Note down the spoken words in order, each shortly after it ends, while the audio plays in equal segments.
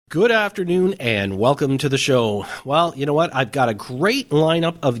Good afternoon and welcome to the show. Well, you know what? I've got a great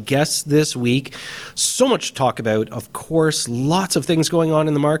lineup of guests this week. So much to talk about. Of course, lots of things going on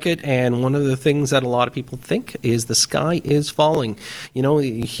in the market. And one of the things that a lot of people think is the sky is falling. You know,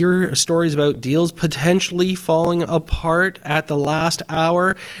 you hear stories about deals potentially falling apart at the last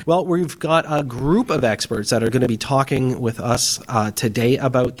hour. Well, we've got a group of experts that are going to be talking with us today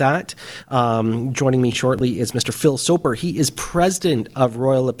about that. Joining me shortly is Mr. Phil Soper. He is president of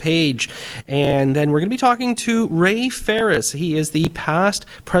Royal LePage. And then we're going to be talking to Ray Ferris. He is the past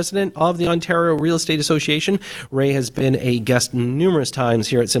president of the Ontario Real Estate Association. Ray has been a guest numerous times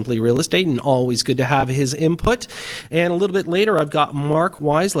here at Simply Real Estate, and always good to have his input. And a little bit later, I've got Mark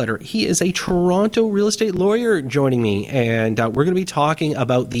Weisletter. He is a Toronto real estate lawyer joining me, and we're going to be talking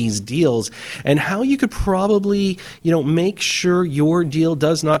about these deals and how you could probably, make sure your deal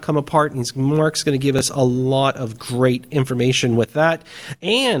does not come apart. And Mark's going to give us a lot of great information with that.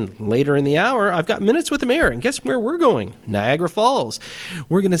 And later in the hour, I've got Minutes with the Mayor. And guess where we're going? Niagara Falls.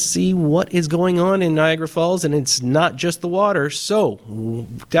 We're going to see what is going on in Niagara Falls, and it's not just the water. So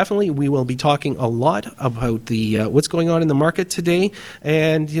definitely we will be talking a lot about the what's going on in the market today.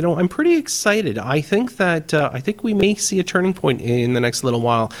 And, I'm pretty excited. I think we may see a turning point in the next little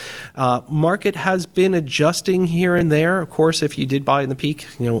while. Market has been adjusting here and there. Of course, if you did buy in the peak,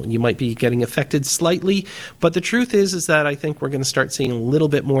 you might be getting affected slightly. But the truth is that I think we're going to start seeing a little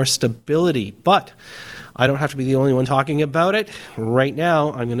bit more stability. But I don't have to be the only one talking about it. Right now,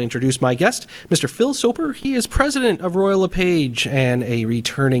 I'm going to introduce my guest, Mr. Phil Soper. He is president of Royal LePage and a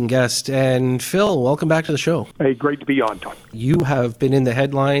returning guest. And Phil, welcome back to the show. Hey, great to be on, Todd. You have been in the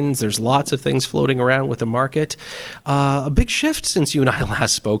headlines. There's lots of things floating around with the market. A big shift since you and I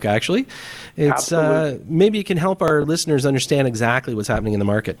last spoke, actually. It's maybe you can help our listeners understand exactly what's happening in the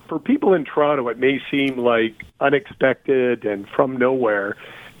market. For people in Toronto, it may seem like unexpected and from nowhere,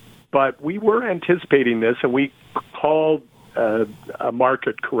 but we were anticipating this, and we called a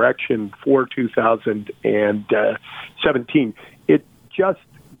market correction for 2017. It just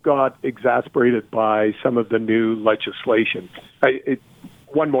got exacerbated by some of the new legislation.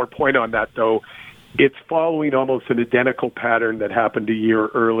 One more point on that, though. It's following almost an identical pattern that happened a year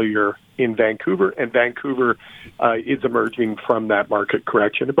earlier in Vancouver, and Vancouver is emerging from that market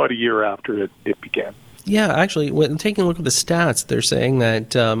correction about a year after it began. Yeah, actually, when taking a look at the stats, they're saying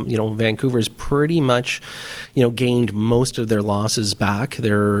that Vancouver's pretty much, gained most of their losses back.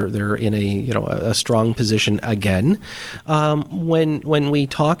 They're in a strong position again. When we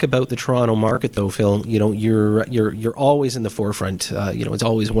talk about the Toronto market, though, Phil, you're always in the forefront. It's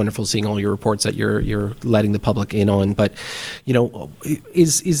always wonderful seeing all your reports that you're letting the public in on. But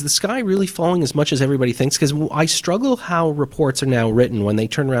is the sky really falling as much as everybody thinks? Because I struggle how reports are now written when they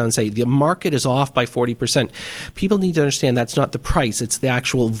turn around and say the market is off by 40%. People need to understand that's not the price; it's the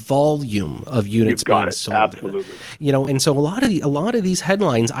actual volume of units being sold. Absolutely. And so a lot of these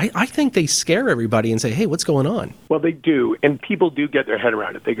headlines, I think they scare everybody and say, "Hey, what's going on?" Well, they do, and people do get their head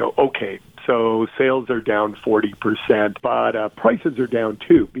around it. They go, "Okay, so sales are down 40%, but prices are down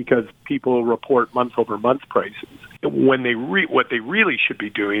too," because people report month-over-month prices. When what they really should be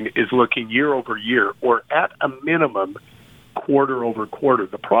doing is looking year over year, or at a minimum, quarter over quarter.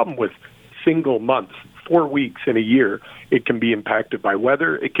 The problem with single months, 4 weeks in a year, it can be impacted by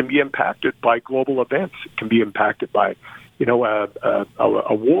weather. It can be impacted by global events. It can be impacted by,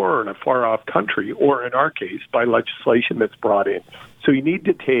 a war in a far-off country, or in our case, by legislation that's brought in. So you need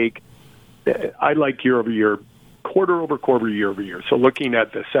to take, I like year over year, quarter over quarter, year over year. So looking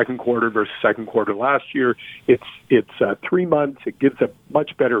at the second quarter versus second quarter last year, it's 3 months. It gives a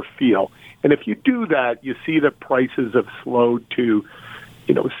much better feel. And if you do that, you see that prices have slowed to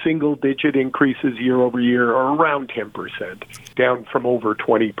single-digit increases year over year, or around 10%, down from over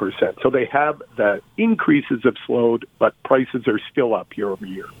 20%. So the increases have slowed, but prices are still up year over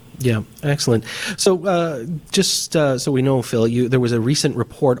year. Yeah, excellent. So just so we know, Phil, there was a recent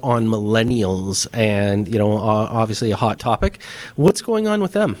report on millennials, and obviously a hot topic. What's going on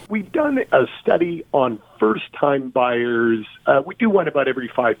with them? We've done a study on first-time buyers. We do one about every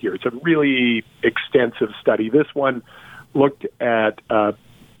 5 years, a really extensive study. This one looked at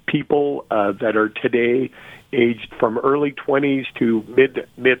people that are today aged from early 20s to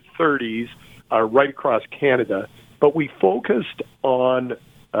mid-30s right across Canada. But we focused on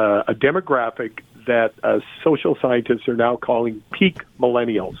a demographic that social scientists are now calling peak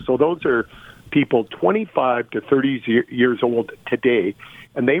millennials. So those are people 25 to 30 years old today,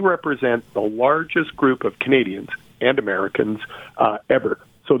 and they represent the largest group of Canadians and Americans ever.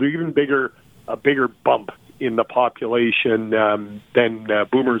 So they're even a bigger bump in the population than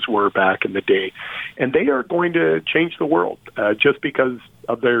boomers were back in the day. And they are going to change the world just because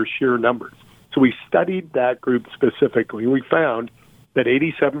of their sheer numbers. So we studied that group specifically. We found that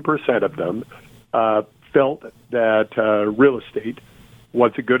 87% of them felt that real estate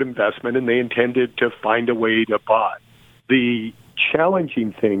was a good investment, and they intended to find a way to buy. The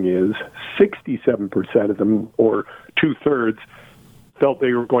challenging thing is 67% of them, or two-thirds, felt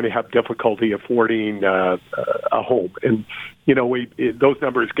they were going to have difficulty affording a home. And, those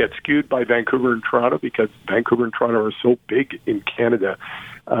numbers get skewed by Vancouver and Toronto because Vancouver and Toronto are so big in Canada.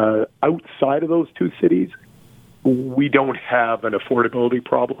 Outside of those two cities, we don't have an affordability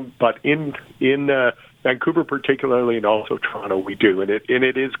problem, but in Vancouver particularly, and also Toronto, we do, and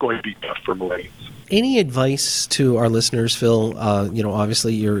it is going to be tough for millennials. Any advice to our listeners, Phil?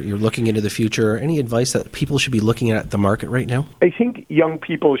 Obviously you're looking into the future. Any advice that people should be looking at the market right now? I think young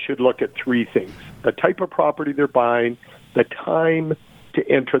people should look at three things: the type of property they're buying, the time to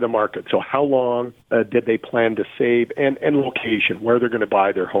enter the market. So how long did they plan to save, and location, where they're going to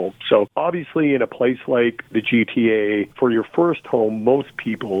buy their home. So obviously in a place like the GTA, for your first home, most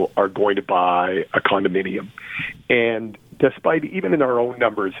people are going to buy a condominium. And despite, even in our own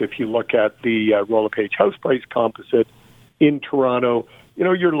numbers, if you look at the Royal LePage house price composite in Toronto,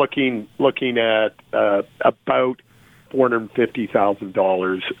 you're looking at about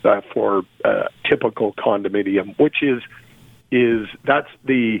 $450,000 for a typical condominium, which is that's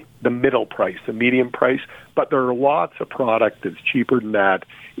the middle price, the medium price, but there are lots of product that's cheaper than that.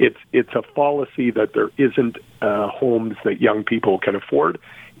 It's a fallacy that there isn't homes that young people can afford.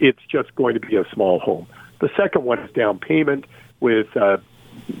 It's just going to be a small home. The second one is down payment with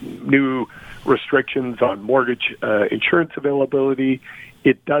new restrictions on mortgage insurance availability.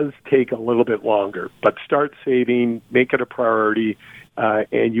 It does take a little bit longer, but start saving, make it a priority,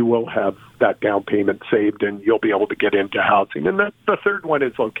 and you will have that down payment saved, and you'll be able to get into housing. And the third one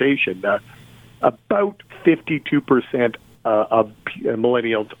is location. About 52% of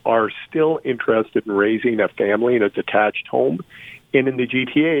millennials are still interested in raising a family in a detached home. And in the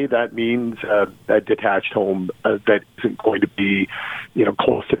GTA, that means a detached home that isn't going to be,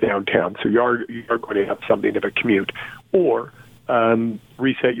 close to downtown. So you're going to have something of a commute. Or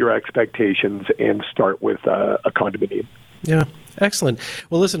reset your expectations and start with a condominium. Yeah, excellent.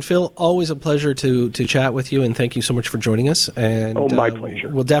 Well, listen, Phil, always a pleasure to chat with you, and thank you so much for joining us. And my pleasure.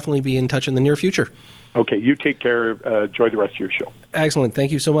 We'll definitely be in touch in the near future. Okay, you take care. Enjoy the rest of your show. Excellent.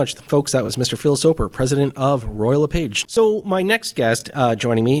 Thank you so much. Folks, that was Mr. Phil Soper, president of Royal LePage. So my next guest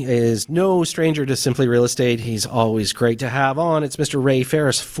joining me is no stranger to Simply Real Estate. He's always great to have on. It's Mr. Ray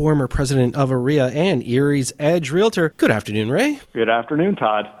Ferris, former president of AREA and Erie's Edge Realtor. Good afternoon, Ray. Good afternoon,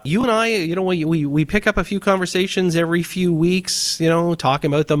 Todd. You and I, we pick up a few conversations every few weeks, talking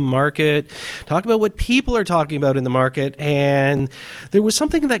about the market, talking about what people are talking about in the market. And there was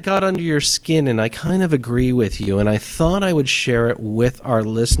something that got under your skin, and I kind of agree with you, and I thought I would share it with our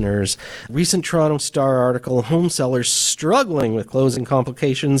listeners. Recent Toronto Star article, home sellers struggling with closing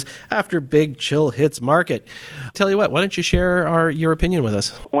complications after big chill hits market. Tell you what, why don't you share your opinion with us?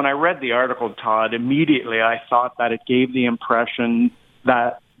 When I read the article, Todd, immediately I thought that it gave the impression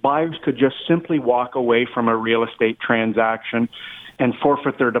that buyers could just simply walk away from a real estate transaction and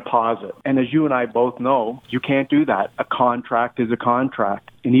forfeit their deposit. And as you and I both know, you can't do that. A contract is a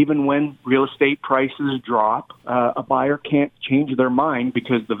contract. And even when real estate prices drop, a buyer can't change their mind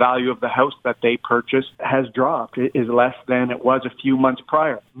because the value of the house that they purchased has dropped. It is less than it was a few months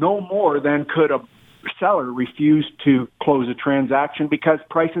prior. No more than could a seller refuse to close a transaction because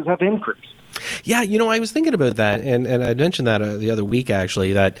prices have increased. Yeah, I was thinking about that, and I mentioned that the other week,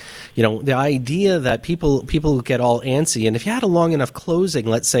 actually, that, the idea that people get all antsy, and if you had a long enough closing,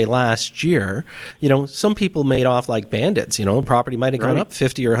 let's say last year, some people made off like bandits. Property might have gone up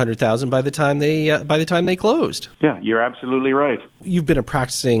 50 or 100,000 by the time they closed. Yeah, you're absolutely right. You've been a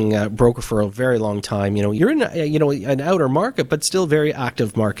practicing broker for a very long time. You're in an outer market, but still very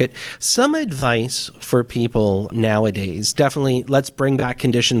active market. Some advice for people nowadays: definitely, let's bring back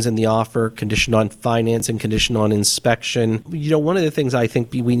conditions in the offer, condition on financing, condition on inspection. One of the things I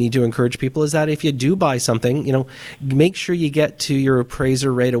think we need to encourage people is that if you do buy something, make sure you get to your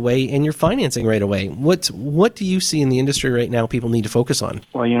appraiser right away and your financing right away. What do you see in the industry right now people need to focus on?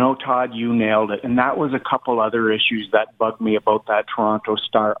 Well, Todd, you nailed it. And that was a couple other issues that bugged me about that Toronto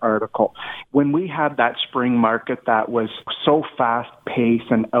Star article. When we had that spring market that was so fast-paced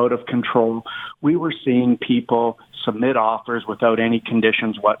and out of control, we were seeing people submit offers without any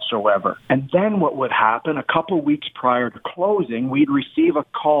conditions whatsoever. And then what would happen, a couple weeks prior to closing, we'd receive a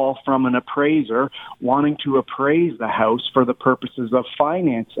call from an appraiser wanting to appraise the house for the purposes of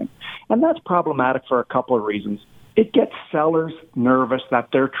financing. And that's problematic for a couple of reasons. It gets sellers nervous that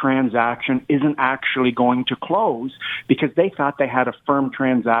their transaction isn't actually going to close because they thought they had a firm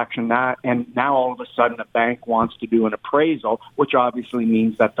transaction, and now all of a sudden a bank wants to do an appraisal, which obviously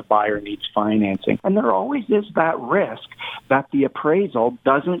means that the buyer needs financing. And there always is that risk that the appraisal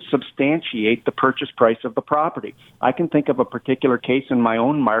doesn't substantiate the purchase price of the property. I can think of a particular case in my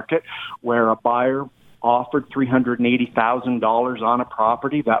own market where a buyer offered $380,000 on a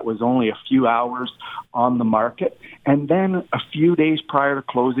property that was only a few hours on the market. And then a few days prior to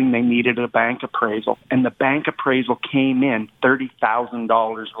closing, they needed a bank appraisal. And the bank appraisal came in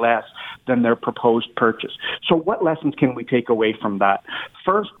 $30,000 less than their proposed purchase. So what lessons can we take away from that?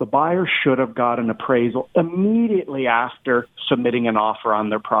 First, the buyer should have got an appraisal immediately after submitting an offer on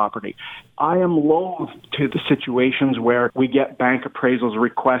their property. I am loath to the situations where we get bank appraisals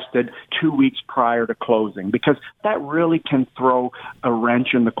requested 2 weeks prior to closing, because that really can throw a wrench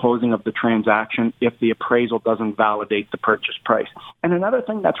in the closing of the transaction if the appraisal doesn't validate the purchase price. And another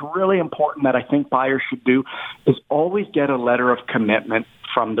thing that's really important that I think buyers should do is always get a letter of commitment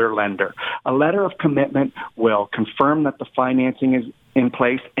from their lender. A letter of commitment will confirm that the financing is in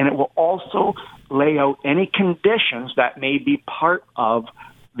place, and it will also lay out any conditions that may be part of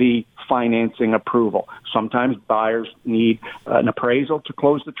the financing approval. Sometimes buyers need an appraisal to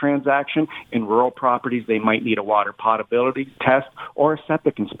close the transaction. In rural properties, they might need a water potability test or a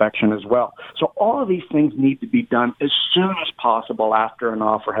septic inspection as well. So all of these things need to be done as soon as possible after an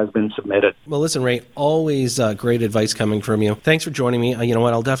offer has been submitted. Well, listen, Ray, always great advice coming from you. Thanks for joining me. You know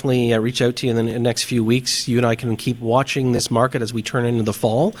what? I'll definitely reach out to you in the next few weeks. You and I can keep watching this market as we turn into the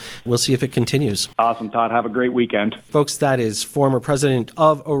fall. We'll see if it continues. Awesome, Todd. Have a great weekend. Folks, that is former president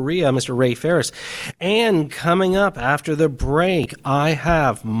of OREA, Mr. Ray Ferris. And coming up after the break, I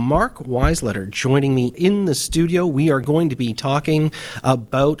have Mark Weisletter joining me in the studio. We are going to be talking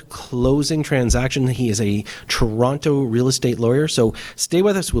about closing transactions. He is a Toronto real estate lawyer. So stay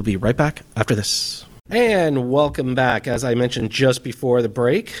with us. We'll be right back after this. And welcome back. As I mentioned just before the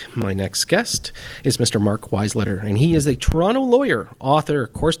break, my next guest is Mr. Mark Weisletter, and he is a Toronto lawyer, author,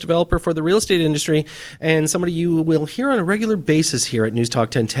 course developer for the real estate industry, and somebody you will hear on a regular basis here at News Talk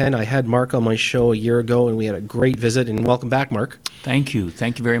 1010. I had Mark on my show a year ago, and we had a great visit, and welcome back, Mark. Thank you.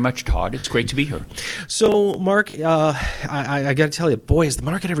 Thank you very much, Todd. It's great to be here. So, Mark, I got to tell you, boy, has the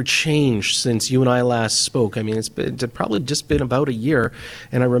market ever changed since you and I last spoke. I mean, it's probably just been about a year,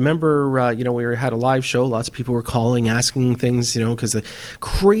 and I remember, we had a live show. Lots of people were calling, asking things, because the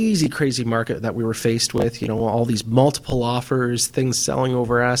crazy market that we were faced with, all these multiple offers, things selling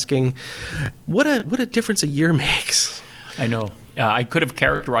over asking. What a difference a year makes. I know. I could have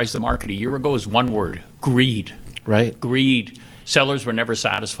characterized the market a year ago as one word: greed. Right. Greed. Sellers were never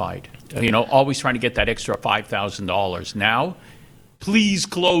satisfied. Always trying to get that extra $5,000. Now, please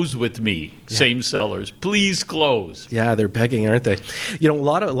close with me. Yeah. Same sellers, please close. Yeah, they're begging, aren't they? A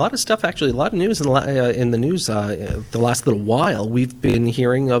lot of stuff. Actually, a lot of news in the news the last little while. We've been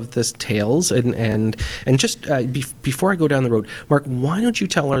hearing of this tales, and just before I go down the road, Mark, why don't you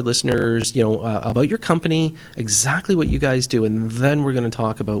tell our listeners, about your company, exactly what you guys do, and then we're going to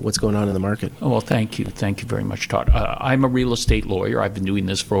talk about what's going on in the market. Oh, well, thank you very much, Todd. I'm a real estate lawyer. I've been doing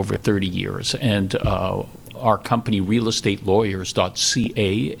this for over 30 years, and our company,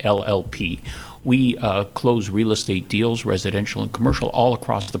 realestateLawyers.ca, LLP. We close real estate deals, residential and commercial, all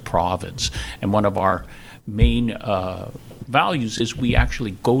across the province. And one of our main values is we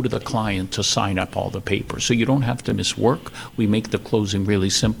actually go to the client to sign up all the papers. So you don't have to miss work. We make the closing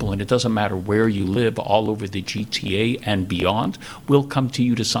really simple, and it doesn't matter where you live, all over the GTA and beyond. We'll come to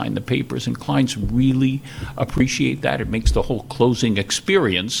you to sign the papers, and clients really appreciate that. It makes the whole closing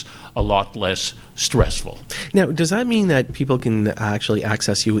experience a lot less stressful. Now, does that mean that people can actually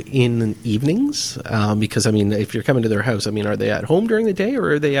access you in the evenings? Because, if you're coming to their house, are they at home during the day,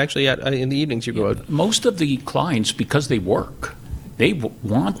 or are they actually in the evenings you go out? Most of the clients, because they work, they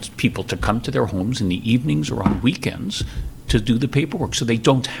want people to come to their homes in the evenings or on weekends to do the paperwork, so they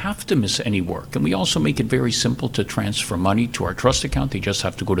don't have to miss any work. And we also make it very simple to transfer money to our trust account. They just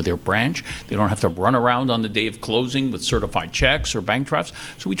have to go to their branch. They don't have to run around on the day of closing with certified checks or bank drafts.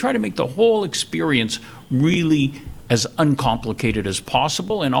 So we try to make the whole experience really as uncomplicated as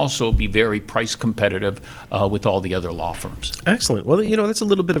possible and also be very price competitive with all the other law firms. Excellent. Well, that's a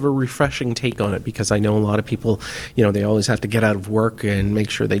little bit of a refreshing take on it, because I know a lot of people, they always have to get out of work and make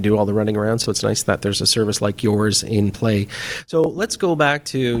sure they do all the running around. So it's nice that there's a service like yours in play. So let's go back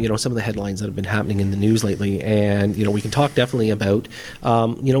to, some of the headlines that have been happening in the news lately. And, we can talk definitely about,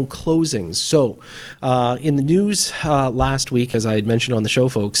 closings. So in the news last week, as I had mentioned on the show,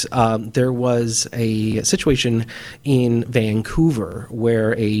 folks, there was a situation in Vancouver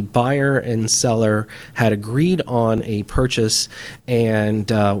where a buyer and seller had agreed on a purchase, and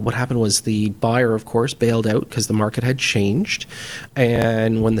what happened was the buyer, of course, bailed out because the market had changed,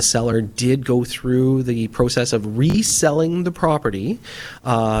 and when the seller did go through the process of reselling the property,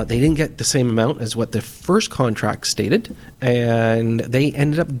 they didn't get the same amount as what the first contract stated, and they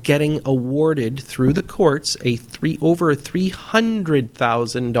ended up getting awarded through the courts over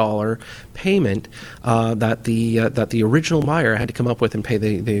 $300,000 payment that the original buyer had to come up with and pay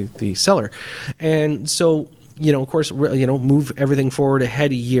the seller. And so, of course, move everything forward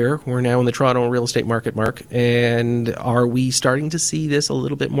ahead a year. We're now in the Toronto real estate market, Mark. And are we starting to see this a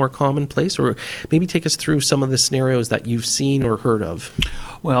little bit more commonplace? Or maybe take us through some of the scenarios that you've seen or heard of.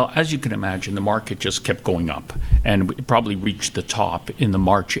 Well, as you can imagine, the market just kept going up, and it probably reached the top in the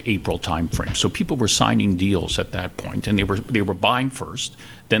March-April timeframe. So people were signing deals at that point, and they were buying first,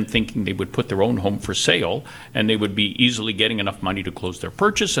 then thinking they would put their own home for sale, and they would be easily getting enough money to close their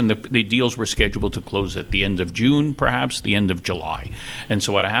purchase, and the deals were scheduled to close at the end of June, perhaps the end of July. And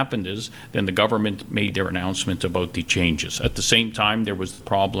so what happened is then the government made their announcement about the changes. At the same time, there was the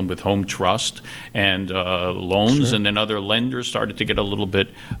problem with home trust and loans, sure. And then other lenders started to get a little bit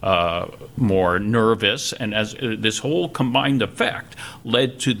more nervous, and as this whole combined effect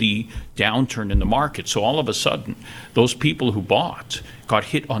led to the downturn in the market. So all of a sudden, those people who bought got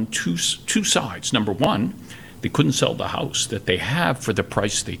hit on two sides. Number one, they couldn't sell the house that they have for the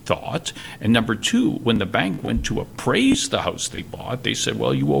price they thought. And number two, when the bank went to appraise the house they bought, they said,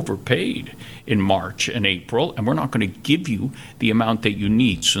 well, you overpaid in March and April, and we're not going to give you the amount that you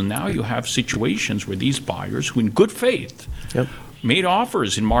need. So now you have situations where these buyers, who in good faith made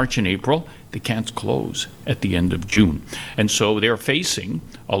offers in March and April, they can't close at the end of June. And so they're facing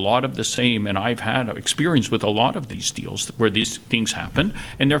a lot of the same, and I've had experience with a lot of these deals where these things happen,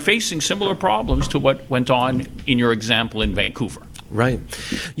 and they're facing similar problems to what went on in your example in Vancouver. Right.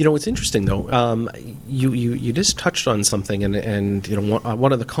 It's interesting though. You just touched on something, and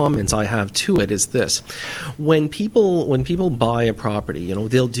one of the comments I have to it is this: when people buy a property,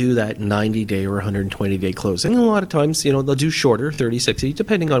 they'll do that 90-day or 120-day closing. And a lot of times, they'll do shorter, 30, 60,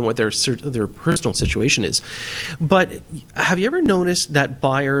 depending on what their personal situation is. But have you ever noticed that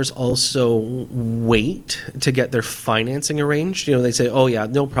buyers also wait to get their financing arranged? They say, "Oh yeah,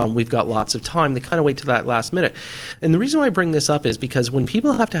 no problem. We've got lots of time." They kind of wait to that last minute. And the reason why I bring this up is because when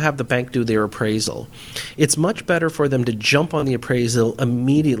people have to have the bank do their appraisal, it's much better for them to jump on the appraisal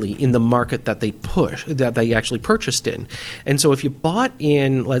immediately in the market that they actually purchased in. And so if you bought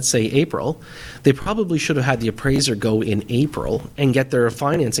in, let's say, April, they probably should have had the appraiser go in April and get their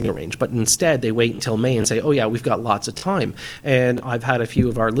financing arranged. But instead, they wait until May and say, "Oh yeah, we've got lots of time." And I've had a few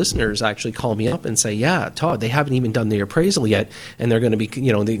of our listeners actually call me up and say, "Yeah, Todd, they haven't even done the appraisal yet, and they're going to be,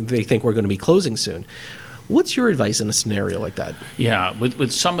 they think we're going to be closing soon." What's your advice in a scenario like that? Yeah,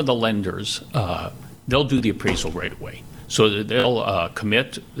 with some of the lenders, they'll do the appraisal right away. So they'll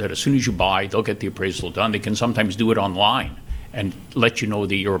commit that as soon as you buy, they'll get the appraisal done. They can sometimes do it online and let you know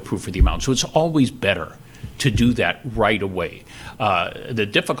that you're approved for the amount. So it's always better to do that right away. The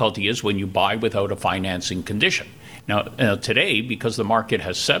difficulty is when you buy without a financing condition. Now, today, because the market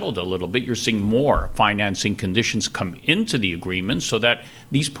has settled a little bit, you're seeing more financing conditions come into the agreement so that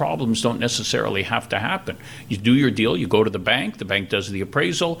these problems don't necessarily have to happen. You do your deal, you go to the bank does the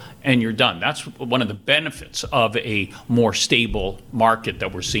appraisal, and you're done. That's one of the benefits of a more stable market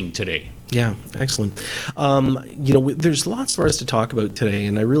that we're seeing today. Yeah, excellent. There's lots for us to talk about today,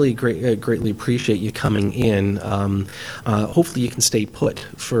 and I really greatly appreciate you coming in. Hopefully you can stay put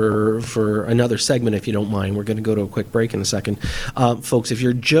for another segment if you don't mind. We're going to go to a quick break in a second. Folks, if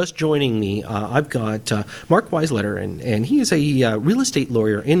you're just joining me, I've got Mark Weisletter, and he is a real estate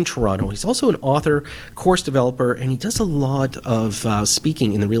lawyer in Toronto. He's also an author, course developer, and he does a lot of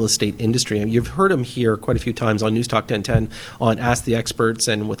speaking in the real estate industry. You've heard him here quite a few times on News Talk 1010, on Ask the Experts,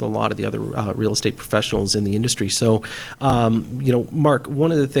 and with a lot of the other real estate professionals in the industry. So, Mark,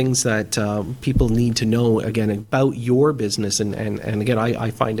 one of the things that people need to know, again, about your business, and again,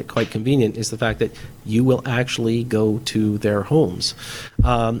 I find it quite convenient, is the fact that you will actually go to their homes.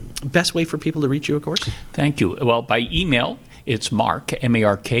 Best way for people to reach you, of course? Thank you. Well, by email, it's Mark,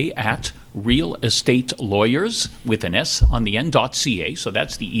 M-A-R-K, at Real Estate Lawyers with an S on the end.ca. So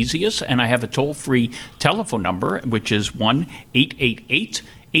that's the easiest. And I have a toll-free telephone number, which is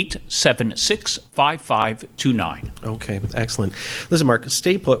 1-888-876-5529. Okay, excellent. Listen, Mark,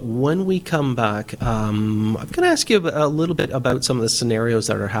 stay put. When we come back, I'm going to ask you a little bit about some of the scenarios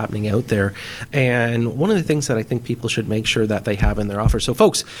that are happening out there. And one of the things that I think people should make sure that they have in their offer. So,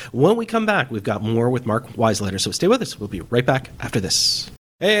 folks, when we come back, we've got more with Mark Weisleiter. So stay with us. We'll be right back after this.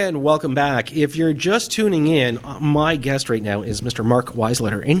 And welcome back. If you're just tuning in, my guest right now is Mr. Mark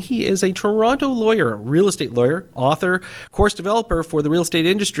Weisleiter, and he is a Toronto lawyer, real estate lawyer, author, course developer for the real estate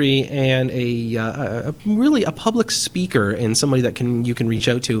industry, and really a public speaker and somebody that you can reach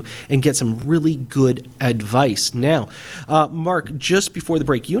out to and get some really good advice. Now, Mark, just before the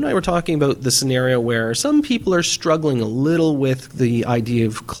break, you and I were talking about the scenario where some people are struggling a little with the idea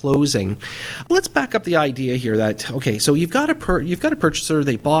of closing. Let's back up the idea here that, okay, so you've got a purchaser.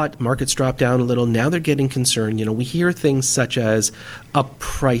 They bought, markets dropped down a little. Now they're getting concerned. We hear things such as a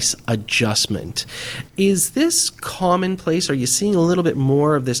price adjustment. Is this commonplace? Are you seeing a little bit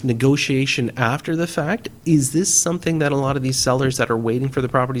more of this negotiation after the fact? Is this something that a lot of these sellers that are waiting for the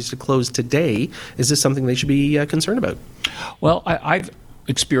properties to close today, is this something they should be concerned about? Well, I've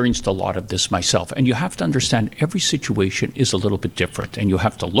experienced a lot of this myself, and you have to understand every situation is a little bit different, and you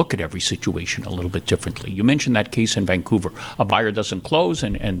have to look at every situation a little bit differently. You mentioned that case in Vancouver. A buyer doesn't close,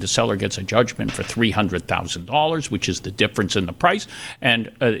 and the seller gets a judgment for $300,000, which is the difference in the price,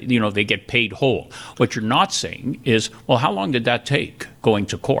 and they get paid whole. What you're not saying is, well, how long did that take going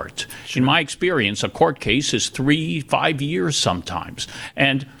to court? Sure. In my experience, a court case is 3-5 years sometimes,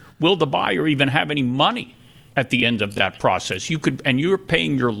 and will the buyer even have any money at the end of that process? You're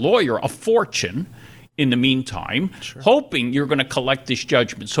paying your lawyer a fortune in the meantime, sure, hoping you're going to collect this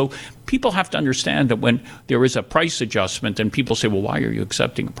judgment. So people have to understand that when there is a price adjustment, and people say, well, why are you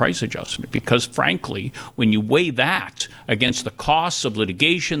accepting a price adjustment? Because frankly, when you weigh that against the costs of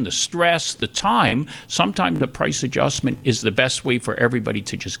litigation, the stress, the time, sometimes the price adjustment is the best way for everybody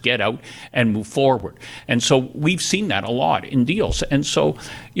to just get out and move forward. And so we've seen that a lot in deals. And so,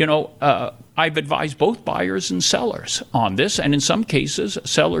 I've advised both buyers and sellers on this, and in some cases,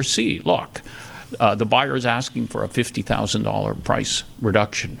 sellers see, look, the buyer is asking for a $50,000 price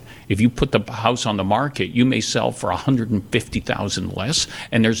reduction. If you put the house on the market, you may sell for $150,000 less,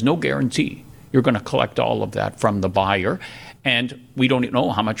 and there's no guarantee you're going to collect all of that from the buyer. And we don't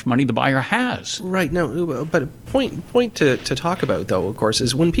know how much money the buyer has. Right. No, but a point to talk about, though, of course,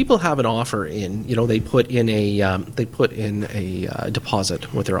 is when people have an offer in, they put in a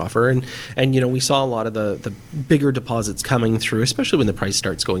deposit with their offer, and we saw a lot of the bigger deposits coming through, especially when the price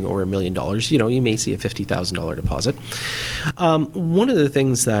starts going over $1 million. You may see a $50,000 deposit. One of the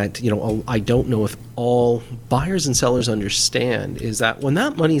things that I don't know if all buyers and sellers understand is that when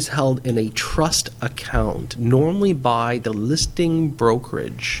that money is held in a trust account, normally by the listing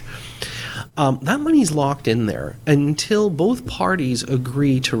brokerage, that money's locked in there until both parties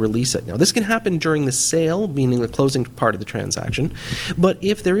agree to release it. Now, this can happen during the sale, meaning the closing part of the transaction, but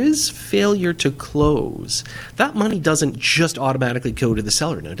if there is failure to close, that money doesn't just automatically go to the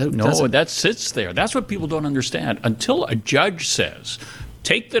seller. No, that sits there. That's what people don't understand. Until a judge says,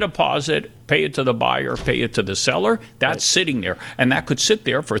 take the deposit, pay it to the buyer, pay it to the seller, that's sitting there. And that could sit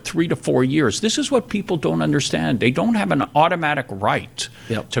there for 3 to 4 years. This is what people don't understand. They don't have an automatic right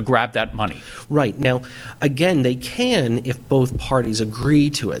to grab that money. Right. Now, again, they can if both parties agree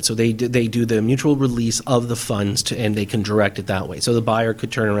to it. So they do the mutual release of the funds, and they can direct it that way. So the buyer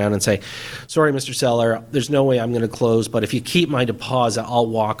could turn around and say, sorry, Mr. Seller, there's no way I'm going to close, but if you keep my deposit, I'll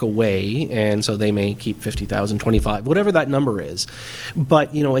walk away. And so they may keep $50,000, $25,000, whatever that number is.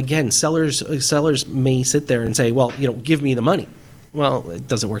 But, again, sellers may sit there and say, well, give me the money. Well, it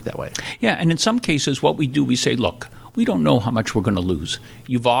doesn't work that way. Yeah, and in some cases, what we do, we say, look, we don't know how much we're going to lose.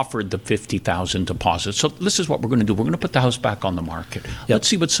 You've offered the $50,000 deposit. So this is what we're going to do. We're going to put the house back on the market. Yep. Let's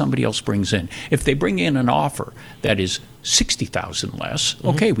see what somebody else brings in. If they bring in an offer that is $60,000 less,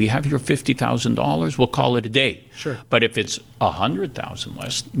 okay, we have your $50,000. We'll call it a day. Sure. But if it's $100,000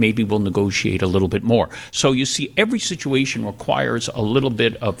 less, maybe we'll negotiate a little bit more. So you see, every situation requires a little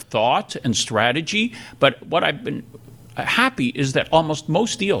bit of thought and strategy. But what I've been happy is that almost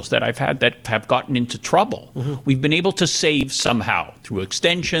most deals that I've had that have gotten into trouble, we've been able to save somehow through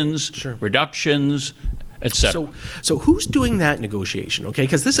extensions, reductions, etc. So who's doing that negotiation? Okay,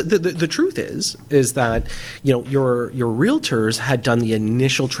 because the truth is that your realtors had done the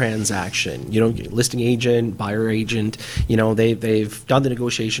initial transaction. Listing agent, buyer agent. They've done the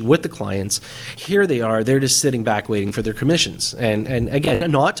negotiation with the clients. Here they are. They're just sitting back waiting for their commissions. And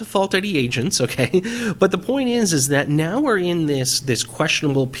again, not to fault any agents. Okay, but the point is that now we're in this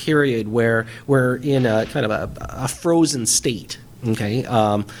questionable period where we're in a kind of a frozen state. Okay.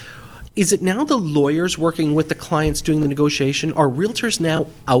 Is it now the lawyers working with the clients doing the negotiation? Are realtors now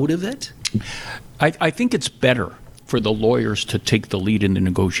out of it? I think it's better for the lawyers to take the lead in the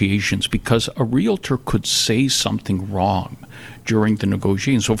negotiations, because a realtor could say something wrong during the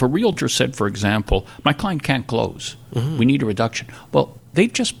negotiation. So if a realtor said, for example, my client can't close, we need a reduction. Well,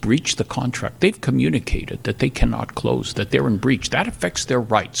 they've just breached the contract. They've communicated that they cannot close, that they're in breach. That affects their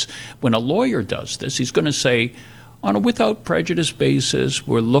rights. When a lawyer does this, he's going to say, on a without prejudice basis,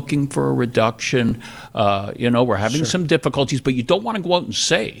 we're looking for a reduction. We're having some difficulties, but you don't want to go out and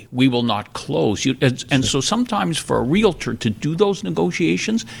say, we will not close. So sometimes for a realtor to do those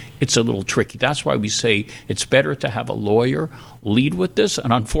negotiations, it's a little tricky. That's why we say it's better to have a lawyer lead with this.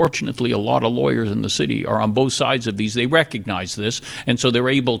 And unfortunately, a lot of lawyers in the city are on both sides of these. They recognize this, and so they're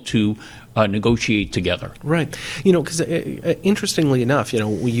able to negotiate together. Right. Because interestingly enough,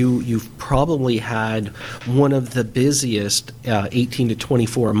 you've probably had one of the busiest 18 to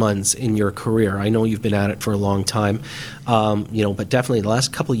 24 months in your career. I know you've been at it for a long time, but definitely the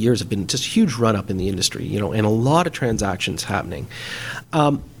last couple of years have been just a huge run up in the industry, and a lot of transactions happening.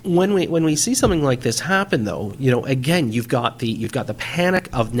 When we see something like this happen, though, again, you've got the panic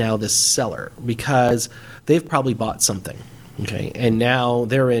of now the seller, because they've probably bought something. Okay, and now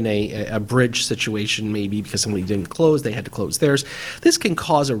they're in a bridge situation, maybe because somebody didn't close, they had to close theirs. This can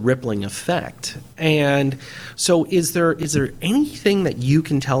cause a rippling effect. And so is there anything that you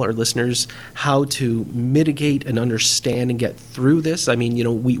can tell our listeners how to mitigate and understand and get through this? I mean,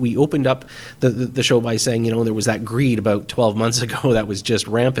 we opened up the show by saying, there was that greed about 12 months ago that was just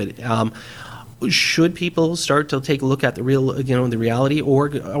rampant. Should people start to take a look at the reality,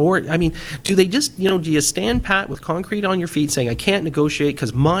 or I mean, do they just, do you stand pat with concrete on your feet saying, I can't negotiate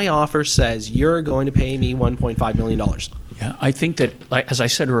because my offer says you're going to pay me $1.5 million? Yeah, I think that, as I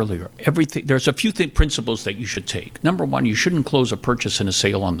said earlier, there's a few principles that you should take. Number one, you shouldn't close a purchase and a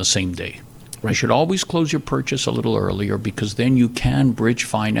sale on the same day. Right. You should always close your purchase a little earlier, because then you can bridge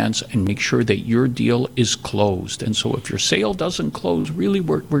finance and make sure that your deal is closed. And so if your sale doesn't close, really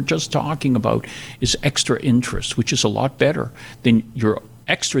what we're just talking about is extra interest, which is a lot better than your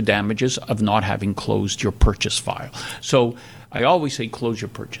extra damages of not having closed your purchase file. So I always say close your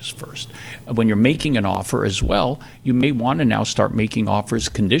purchase first. When you're making an offer as well, you may want to now start making offers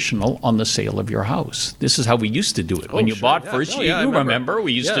conditional on the sale of your house. This is how we used to do it. When you bought first, you remember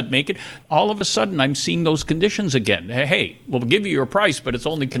we used to make it. All of a sudden, I'm seeing those conditions again. Hey, we'll give you your price, but it's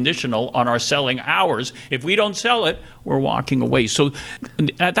only conditional on our selling ours. If we don't sell it, we're walking away. So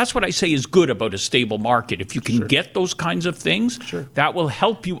that's what I say is good about a stable market. If you can get those kinds of things, that will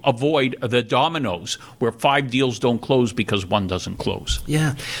help you avoid the dominoes where 5 deals don't close because one doesn't close.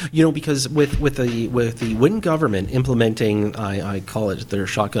 Yeah, because with the Wynne government implementing, I call it their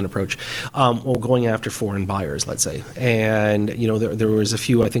shotgun approach, going after foreign buyers, let's say, and there was a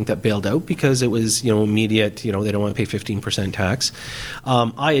few I think that bailed out because it was immediate. They don't want to pay 15% tax.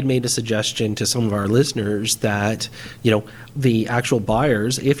 I had made a suggestion to some of our listeners that the actual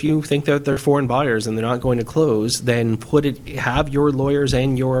buyers, if you think that they're foreign buyers and they're not going to close, then have your lawyers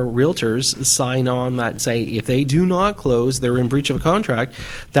and your realtors sign on that, say if they do not close, they're in breach of a contract,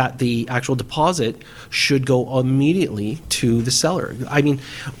 that the actual deposit should go immediately to the seller. I mean,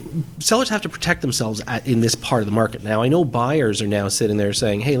 sellers have to protect themselves in this part of the market. Now, I know buyers are now sitting there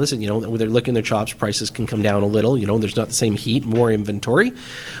saying, hey, listen, they're licking their chops, prices can come down a little, there's not the same heat, more inventory.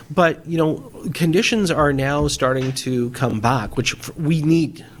 But, conditions are now starting to come back, which we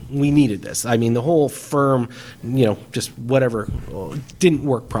needed this. I mean, the whole firm, just whatever, didn't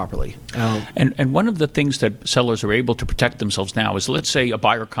work properly. And one of the things that sellers are able to protect themselves now is, let's say a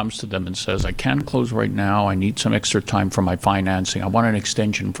buyer comes to them and says, I can't close right now. I need some extra time for my financing. I want an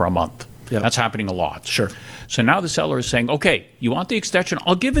extension for a month. Yep. That's happening a lot. Sure. So now the seller is saying, okay, you want the extension?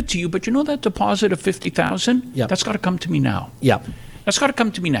 I'll give it to you, but that deposit of $50,000? Yep. That's got to come to me now. Yeah. That's got to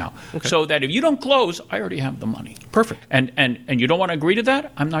come to me now. Okay. So that if you don't close, I already have the money. Perfect. And you don't want to agree to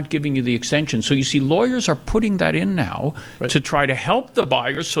that? I'm not giving you the extension. So you see, lawyers are putting that in now to try to help the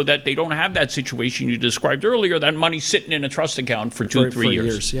buyers so that they don't have that situation you described earlier, that money sitting in a trust account for 2-3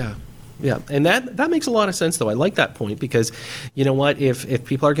 years. Yeah. Yeah, and that makes a lot of sense, though. I like that point because, you know what, if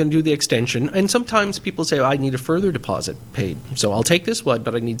people are going to do the extension, and sometimes people say, I need a further deposit paid, so I'll take this one,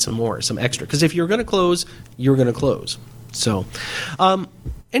 but I need some more, some extra. Because if you're going to close, you're going to close. So,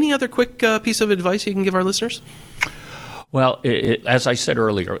 any other quick piece of advice you can give our listeners? Well, as I said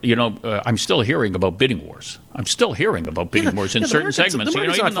earlier, I'm still hearing about bidding wars. I'm still hearing about bidding wars in certain segments.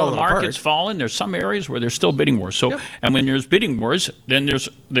 Even though the market's fallen, there's some areas where there's still bidding wars. So, and when there's bidding wars, then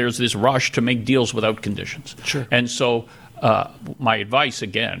there's this rush to make deals without conditions. Sure. And so, my advice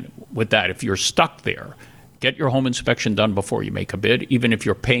again with that, if you're stuck there, get your home inspection done before you make a bid, even if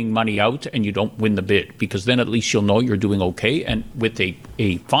you're paying money out and you don't win the bid, because then at least you'll know you're doing okay. And with a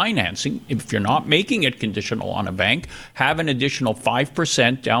financing, if you're not making it conditional on a bank, have an additional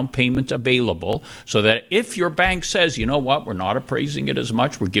 5% down payment available so that if your bank says, you know what, we're not appraising it as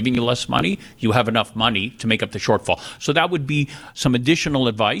much, we're giving you less money, you have enough money to make up the shortfall. So that would be some additional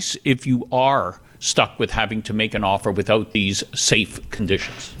advice if you are stuck with having to make an offer without these safe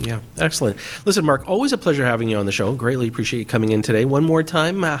conditions. Yeah, excellent. Listen, Mark, always a pleasure having you on the show. Greatly appreciate you coming in today. One more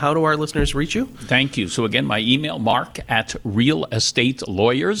time, how do our listeners reach you? Thank you. So again, my email,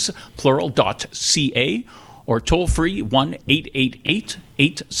 mark@realestatelawyers.ca, or toll free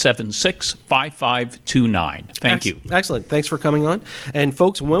 1-888-876-5529. Thank you. Excellent. Thanks for coming on. And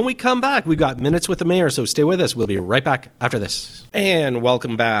folks, when we come back, we've got Minutes with the Mayor, so stay with us. We'll be right back after this. And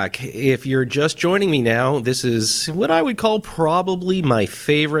welcome back. If you're just joining me now, this is what I would call probably my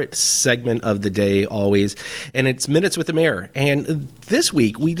favorite segment of the day always, and it's Minutes with the Mayor. And this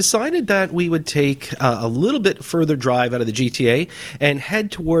week, we decided that we would take a little bit further drive out of the GTA and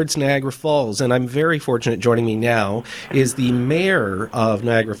head towards Niagara Falls. And I'm very fortunate. Joining me now is the Mayor of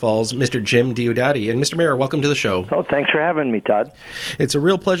Niagara Falls, Mr. Jim Diodati. And Mr. Mayor, welcome to the show. Oh, thanks for having me, Todd. It's a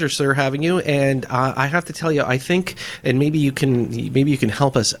real pleasure, sir, having you. And I have to tell you, I think, and maybe you can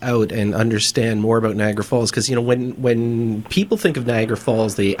help us out and understand more about Niagara Falls, because when people think of Niagara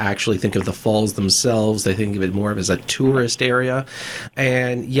Falls, they actually think of the falls themselves. They think of it more of as a tourist area,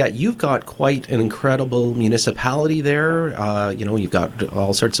 and yet you've got quite an incredible municipality there. You've got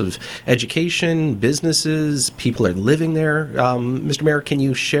all sorts of education, businesses. People are living there. Mr. Mayor, can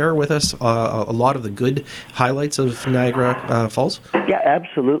you share with us a lot of the good highlights of Niagara Falls? Yeah,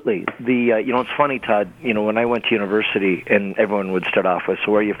 absolutely. It's funny, Todd. When I went to university, and everyone would start off with,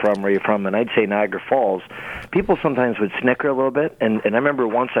 "So where are you from? Where are you from?" And I'd say Niagara Falls. People sometimes would snicker a little bit, and I remember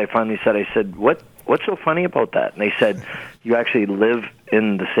once I finally said, "What's so funny about that?" And they said, "You actually live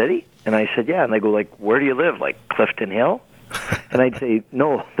in the city?" And I said, "Yeah." And they go, "Like, where do you live? Like Clifton Hill?" And I'd say,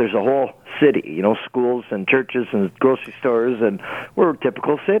 "No, there's a whole city, schools and churches and grocery stores, and we're a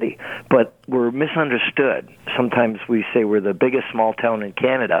typical city, but we're misunderstood. Sometimes we say we're the biggest small town in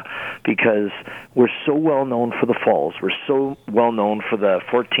Canada because we're so well known for the falls. We're so well known for the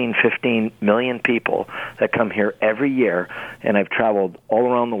 14, 15 million people that come here every year, and I've traveled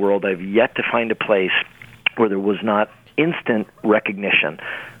all around the world. I've yet to find a place where there was not instant recognition.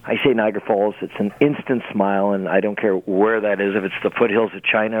 I say Niagara Falls, it's an instant smile, and I don't care where that is, if it's the foothills of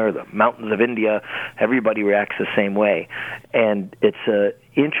China or the mountains of India, everybody reacts the same way. And it's an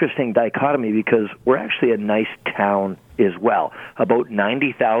interesting dichotomy because we're actually a nice town as well, about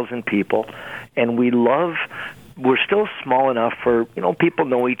 90,000 people, and we're still small enough for, people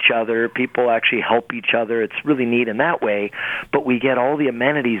know each other, people actually help each other. It's really neat in that way, but we get all the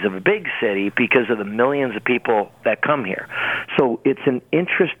amenities of a big city because of the millions of people that come here. So it's an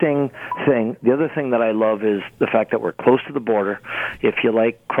interesting thing. The other thing that I love is the fact that we're close to the border. If you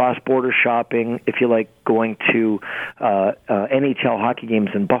like cross-border shopping, if you like going to NHL hockey games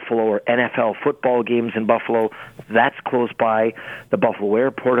in Buffalo or NFL football games in Buffalo, that's close by. The Buffalo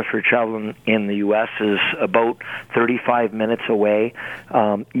Airport, if you're traveling in the U.S., is about 35 minutes away,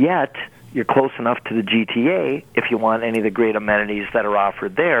 yet you're close enough to the GTA if you want any of the great amenities that are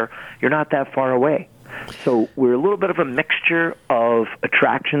offered there. You're not that far away. So we're a little bit of a mixture of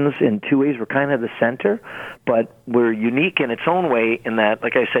attractions in two ways. We're kind of the center, but we're unique in its own way in that,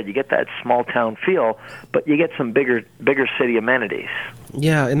 like I said, you get that small town feel, but you get some bigger city amenities.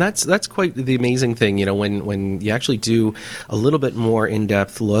 Yeah, and that's quite the amazing thing, when you actually do a little bit more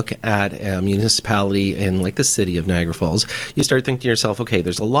in-depth look at a municipality in like the city of Niagara Falls, you start thinking to yourself, okay,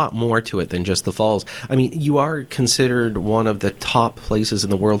 there's a lot more to it than just the falls. I mean, you are considered one of the top places in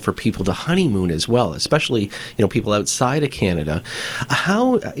the world for people to honeymoon as well, especially, people outside of Canada.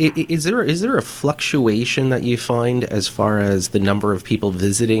 How is there a fluctuation that you find as far as the number of people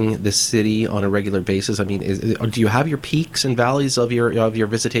visiting the city on a regular basis? I mean, do you have your peaks and valleys of your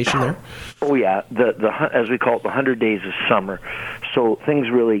visitation there? Oh yeah, the as we call it, the 100 days of summer. So things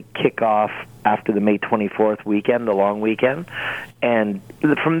really kick off after the May 24th weekend, the long weekend. And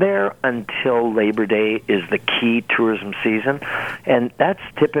from there until Labor Day is the key tourism season. And that's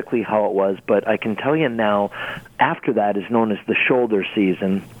typically how it was. But I can tell you now, after that is known as the shoulder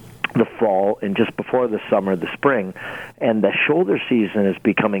season, the fall, and just before the summer, the spring. And the shoulder season is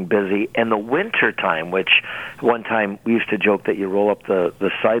becoming busy. And the winter time, which one time we used to joke that you roll up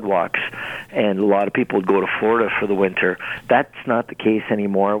the sidewalks and a lot of people would go to Florida for the winter. That's not the case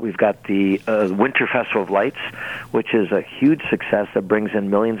anymore. We've got the Winter Festival of Lights, which is a huge success that brings in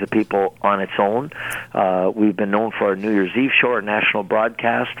millions of people on its own. We've been known for our New Year's Eve show, our national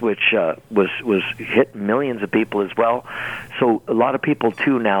broadcast, which was hit millions of people as well. So a lot of people,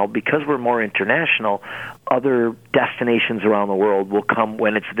 too, now, because we're more international, other destinations around the world will come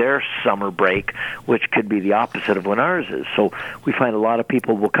when it's their summer break, which could be the opposite of when ours is. So we find a lot of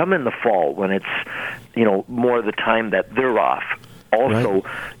people will come in the fall when it's, more the time that they're off. Also, right.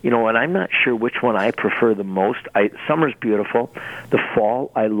 And I'm not sure which one I prefer the most. Summer's beautiful. The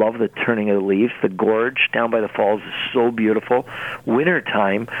fall, I love the turning of the leaves. The gorge down by the falls is so beautiful.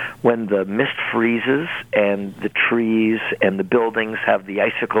 Wintertime, when the mist freezes and the trees and the buildings have the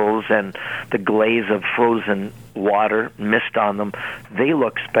icicles and the glaze of frozen water, mist on them, they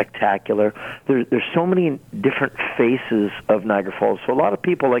look spectacular. There's so many different faces of Niagara Falls. So a lot of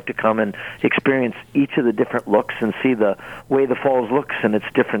people like to come and experience each of the different looks and see the way the falls looks in its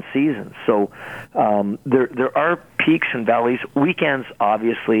different seasons. So there are peaks and valleys. Weekends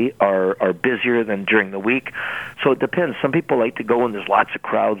obviously are busier than during the week. So it depends. Some people like to go when there's lots of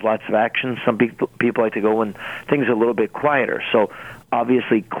crowds, lots of action. Some people like to go when things are a little bit quieter. So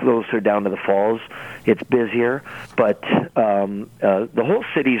obviously closer down to the falls, it's busier, but the whole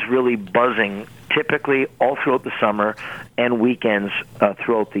city's really buzzing typically all throughout the summer and weekends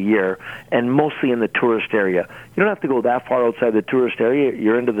throughout the year, and mostly in the tourist area. You don't have to go that far outside the tourist area.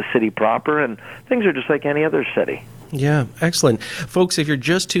 You're into the city proper, and things are just like any other city. Yeah, excellent. Folks, if you're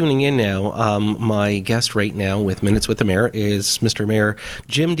just tuning in now, my guest right now with Minutes with the Mayor is Mr. Mayor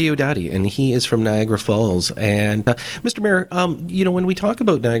Jim Diodati, and he is from Niagara Falls. And Mr. Mayor, when we talk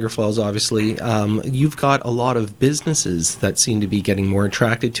about Niagara Falls, obviously, you've got a lot of businesses that seem to be getting more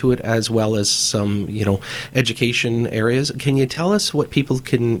attracted to it, as well as some, education areas. Can you tell us what people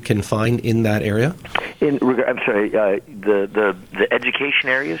can find in that area? I'm sorry, the education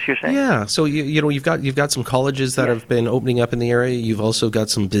areas you're saying? Yeah, so you've got some colleges that have been opening up in the area. You've also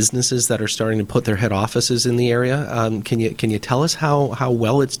got some businesses that are starting to put their head offices in the area. Can you tell us how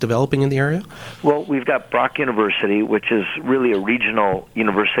well it's developing in the area? Well, we've got Brock University, which is really a regional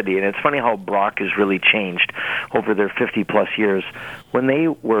university, and it's funny how Brock has really changed over their 50-plus years. When they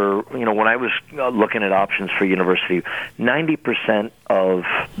were, when I was looking at options for university, 90% of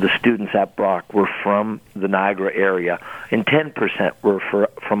the students at Brock were from the Niagara area, and 10% were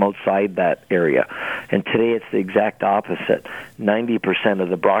from outside that area. And today it's the exact opposite. 90% of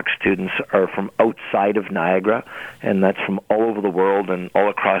the Brock students are from outside of Niagara, and that's from all over the world and all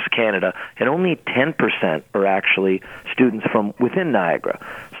across Canada, and only 10% are actually students from within Niagara.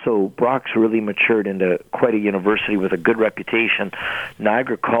 So Brock's really matured into quite a university with a good reputation.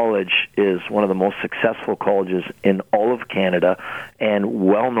 Niagara College is one of the most successful colleges in all of Canada and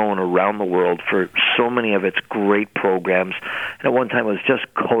well known around the world for so many of its great programs. And at one time it was just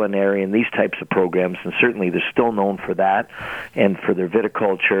culinary and these types of programs, and certainly they're still known for that and for their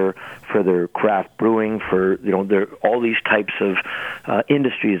viticulture, for their craft brewing, for their all these types of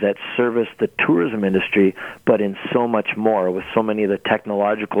industries that service the tourism industry, but in so much more with so many of the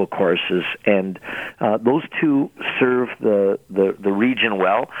technological courses, and those two serve the region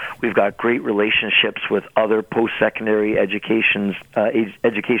well. We've got great relationships with other post-secondary educational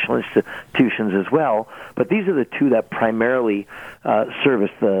institutions as well, but these are the two that primarily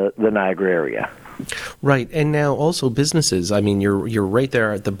service the Niagara area. Right, and now also businesses. I mean, you're right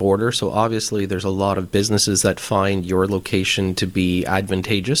there at the border, so obviously there's a lot of businesses that find your location to be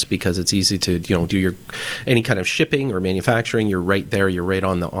advantageous because it's easy to do your any kind of shipping or manufacturing. You're right there. You're right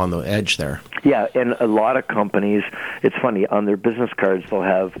on the edge there. Yeah, and a lot of companies, it's funny, on their business cards they'll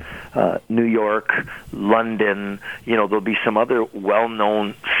have New York, London, there'll be some other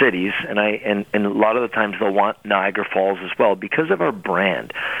well-known cities, and a lot of the times they'll want Niagara Falls as well because of our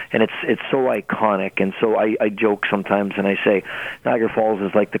brand, and it's so iconic. And so I joke sometimes and I say Niagara Falls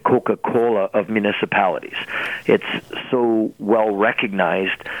is like the Coca-Cola of municipalities. It's so well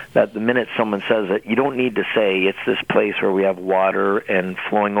recognized that the minute someone says it, you don't need to say it's this place where we have water and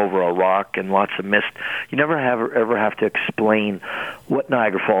flowing over a rock and lots of mist. You never ever have to explain what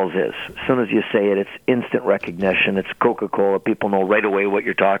Niagara Falls is. As soon as you say it, it's instant recognition. It's Coca-Cola. People know right away what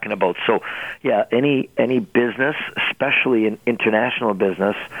you're talking about. So, yeah, any business, especially an international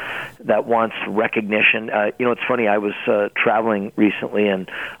business, that wants recognition. It's funny. I was traveling recently, and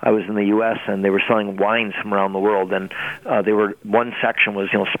I was in the U.S., and they were selling wines from around the world, and one section was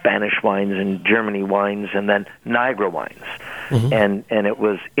Spanish wines and Germany wines, and then Niagara wines, and it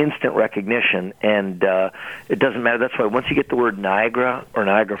was instant recognition, and it doesn't matter. That's why once you get the word Niagara or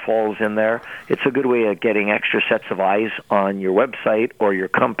Niagara Falls in there, it's a good way of getting extra sets of eyes on your website or your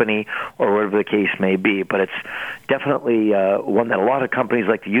company or whatever the case may be. But it's definitely one that a lot of companies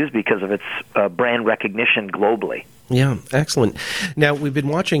like to use because of its brand recognition globally. Yeah, excellent. Now we've been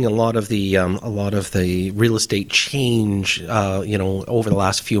watching a lot of the real estate change. Over the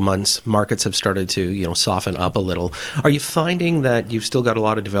last few months, markets have started to soften up a little. Are you finding that you've still got a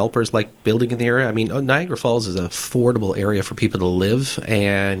lot of developers like building in the area? I mean, Niagara Falls is an affordable area for people to live,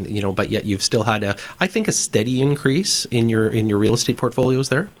 and but yet you've still had a steady increase in your real estate portfolios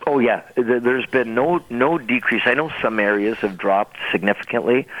there. Oh yeah, there's been no decrease. I know some areas have dropped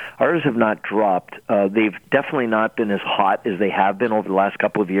significantly. Ours have not dropped. They've definitely not been as hot as they have been over the last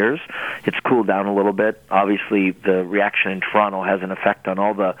couple of years. It's cooled down a little bit. Obviously, the reaction in Toronto has an effect on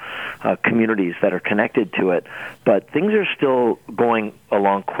all the communities that are connected to it. But things are still going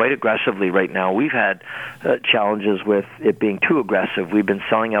along quite aggressively right now. We've had challenges with it being too aggressive. We've been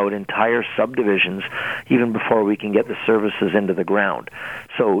selling out entire subdivisions even before we can get the services into the ground.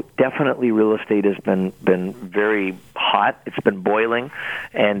 So definitely real estate has been very hot. It's been boiling.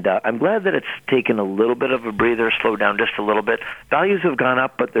 And I'm glad that it's taken a little bit of a breather, slowed down just a little bit. Values have gone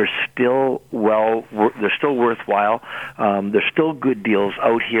up, but they're still worthwhile. There's still good deals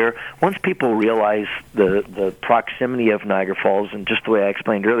out here. Once people realize the proximity of Niagara Falls, and just the way I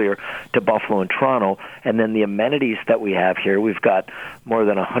explained earlier, to Buffalo and Toronto, and then the amenities that we have here. We've got more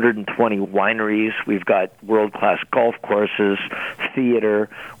than 120 wineries. We've got world-class golf courses, theater.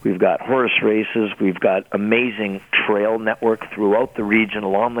 We've got horse races. We've got amazing trail network throughout the region,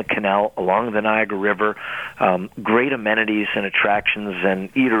 along the canal, along the Niagara River. Great amenities and attractions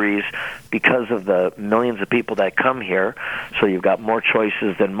and eateries because of the millions of people that come here. So you've got more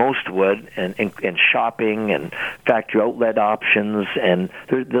choices than most would, and shopping and factory outlet options, and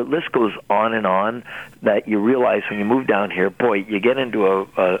the list goes on, that you realize when you move down here, boy, you get into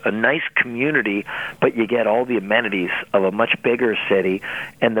a nice community, but you get all the amenities of a much bigger city,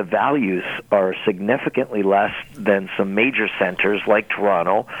 and the values are significantly less than some major centers like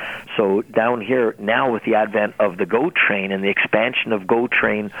Toronto. So down here now, with the advent of the GO train and the expansion of GO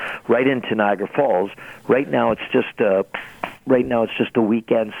train right into Niagara Falls, right now it's just a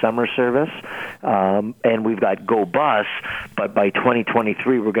weekend summer service, and we've got GO Bus, but by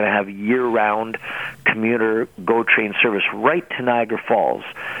 2023 we're going to have year-round commuter GO train service right to Niagara Falls.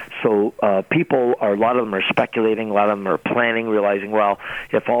 So a lot of them are speculating, a lot of them are planning, realizing, well,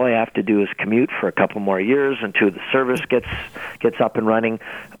 if all I have to do is commute for a couple more years until the service gets up and running.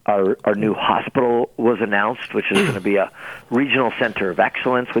 Our new hospital was announced, which is going to be a regional center of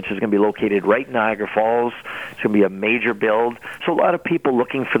excellence, which is going to be located right in Niagara Falls. It's going to be a major build. So a lot of people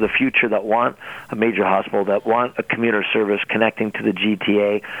looking for the future that want a major hospital, that want a commuter service connecting to the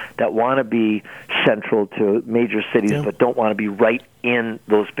GTA, that want to be central to major cities, but don't want to be right in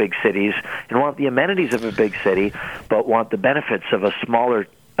those big cities, and want the amenities of a big city, but want the benefits of a smaller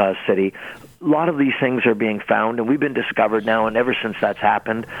city. A lot of these things are being found, and we've been discovered now, and ever since that's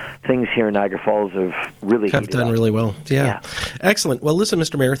happened, things here in Niagara Falls have done really well. Yeah. Excellent. Well, listen,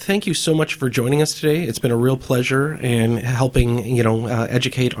 Mr. Mayor, thank you so much for joining us today. It's been a real pleasure in helping,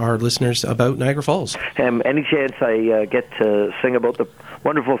 educate our listeners about Niagara Falls. Any chance I get to sing about the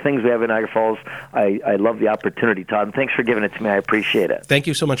wonderful things we have in Niagara Falls, I love the opportunity, Todd, and thanks for giving it to me. I appreciate it. Thank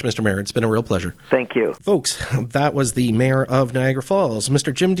you so much, Mr. Mayor. It's been a real pleasure. Thank you. Folks, that was the Mayor of Niagara Falls,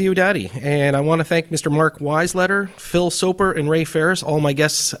 Mr. Jim Diodati, and I want to thank Mr. Mark Weisletter, Phil Soper, and Ray Ferris. All my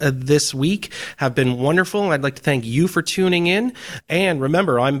guests this week have been wonderful. I'd like to thank you for tuning in, and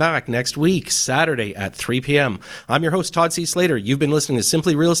remember, I'm back next week, Saturday at 3 p.m. I'm your host, Todd C. Slater. You've been listening to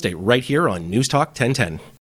Simply Real Estate right here on News Talk 1010.